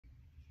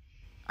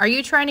Are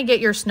you trying to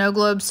get your snow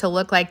globes to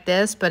look like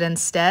this, but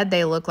instead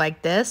they look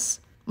like this?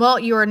 Well,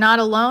 you are not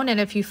alone, and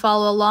if you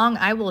follow along,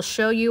 I will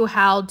show you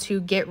how to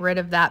get rid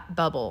of that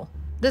bubble.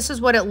 This is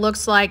what it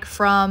looks like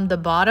from the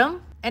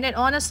bottom, and it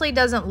honestly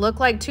doesn't look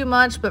like too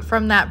much, but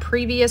from that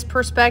previous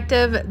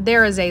perspective,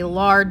 there is a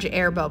large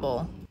air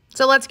bubble.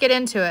 So let's get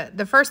into it.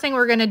 The first thing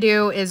we're gonna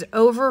do is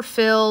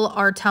overfill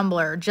our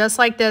tumbler. Just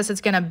like this,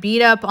 it's gonna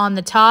beat up on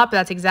the top.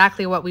 That's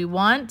exactly what we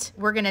want.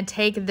 We're gonna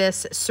take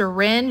this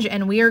syringe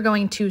and we are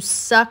going to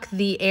suck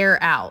the air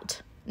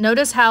out.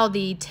 Notice how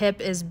the tip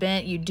is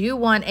bent. You do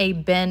want a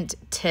bent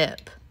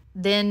tip.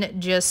 Then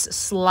just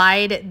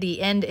slide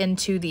the end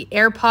into the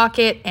air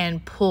pocket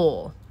and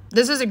pull.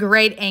 This is a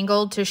great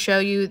angle to show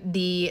you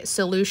the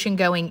solution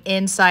going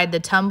inside the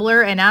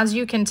tumbler. And as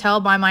you can tell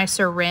by my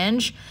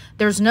syringe,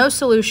 there's no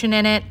solution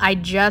in it. I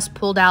just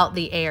pulled out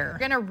the air.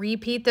 We're gonna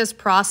repeat this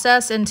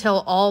process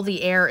until all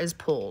the air is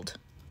pulled.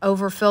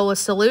 Overfill with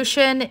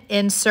solution,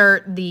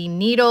 insert the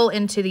needle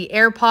into the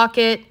air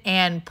pocket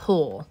and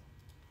pull.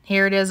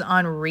 Here it is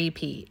on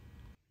repeat.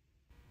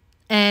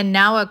 And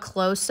now a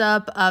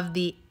close-up of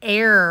the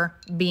air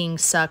being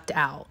sucked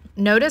out.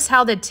 Notice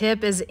how the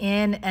tip is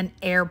in an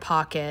air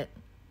pocket.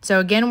 So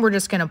again, we're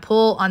just gonna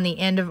pull on the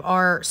end of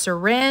our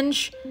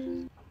syringe.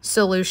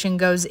 Solution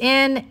goes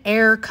in,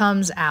 air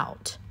comes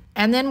out.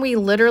 And then we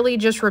literally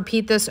just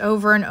repeat this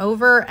over and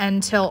over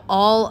until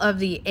all of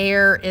the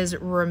air is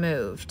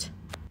removed.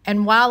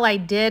 And while I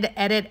did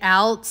edit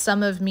out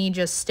some of me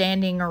just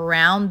standing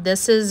around,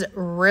 this is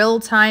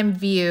real-time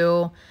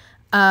view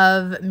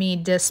of me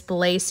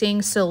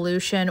displacing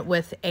solution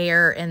with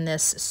air in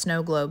this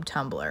snow globe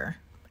tumbler.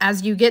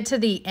 As you get to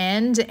the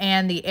end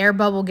and the air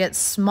bubble gets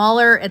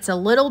smaller, it's a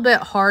little bit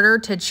harder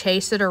to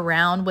chase it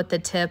around with the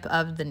tip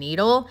of the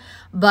needle,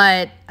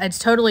 but it's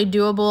totally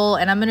doable.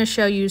 And I'm going to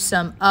show you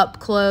some up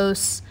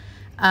close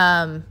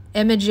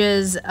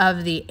images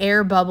of the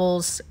air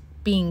bubbles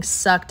being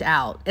sucked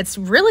out. It's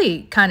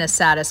really kind of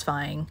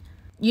satisfying.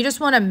 You just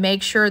want to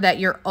make sure that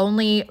you're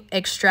only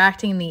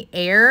extracting the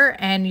air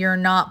and you're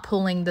not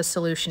pulling the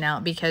solution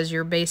out, because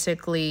you're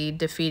basically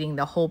defeating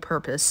the whole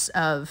purpose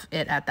of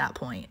it at that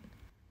point.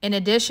 In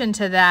addition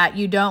to that,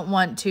 you don't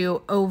want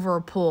to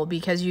over pull,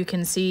 because you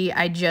can see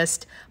I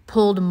just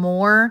pulled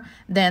more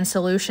than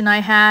solution I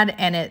had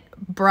and it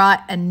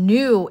brought a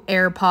new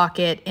air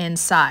pocket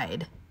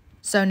inside.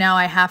 So now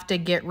I have to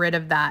get rid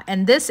of that.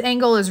 And this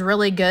angle is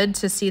really good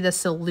to see the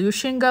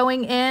solution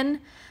going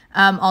in.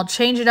 I'll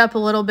change it up a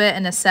little bit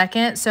in a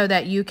second so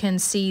that you can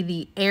see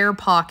the air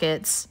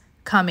pockets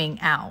coming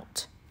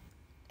out.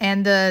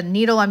 And the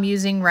needle I'm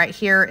using right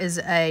here is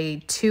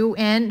a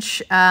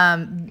 2-inch,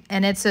 and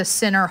it's a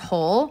center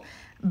hole,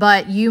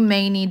 but you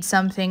may need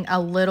something a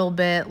little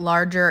bit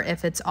larger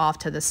if it's off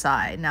to the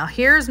side. Now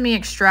here's me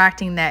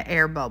extracting that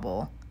air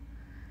bubble.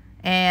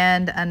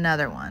 And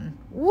another one.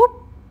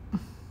 Whoop.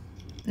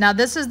 Now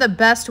this is the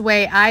best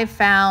way I've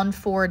found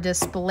for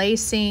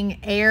displacing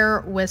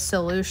air with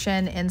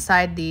solution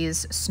inside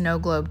these snow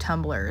globe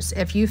tumblers.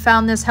 If you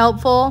found this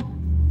helpful,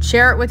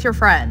 share it with your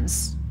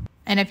friends.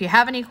 And if you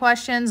have any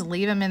questions,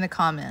 leave them in the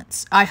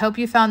comments. I hope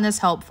you found this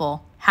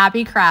helpful.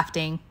 Happy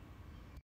crafting.